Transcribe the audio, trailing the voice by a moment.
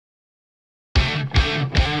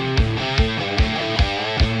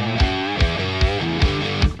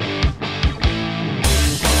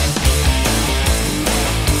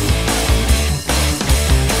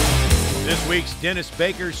This week's Dennis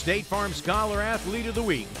Baker State Farm Scholar Athlete of the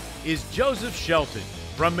Week is Joseph Shelton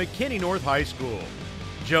from McKinney North High School.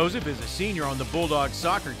 Joseph is a senior on the Bulldog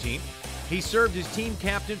soccer team. He served as team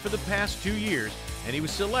captain for the past 2 years, and he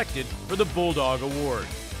was selected for the Bulldog Award.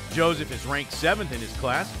 Joseph is ranked 7th in his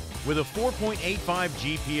class with a 4.85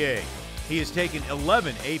 GPA. He has taken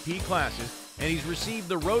 11 AP classes, and he's received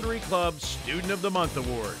the Rotary Club Student of the Month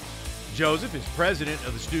Award. Joseph is president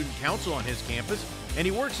of the Student Council on his campus, and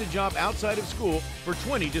he works a job outside of school for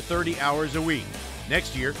 20 to 30 hours a week.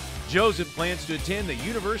 Next year, Joseph plans to attend the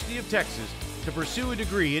University of Texas to pursue a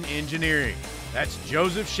degree in engineering. That's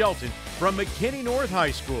Joseph Shelton from McKinney North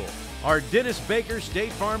High School, our Dennis Baker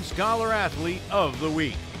State Farm Scholar Athlete of the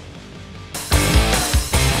Week.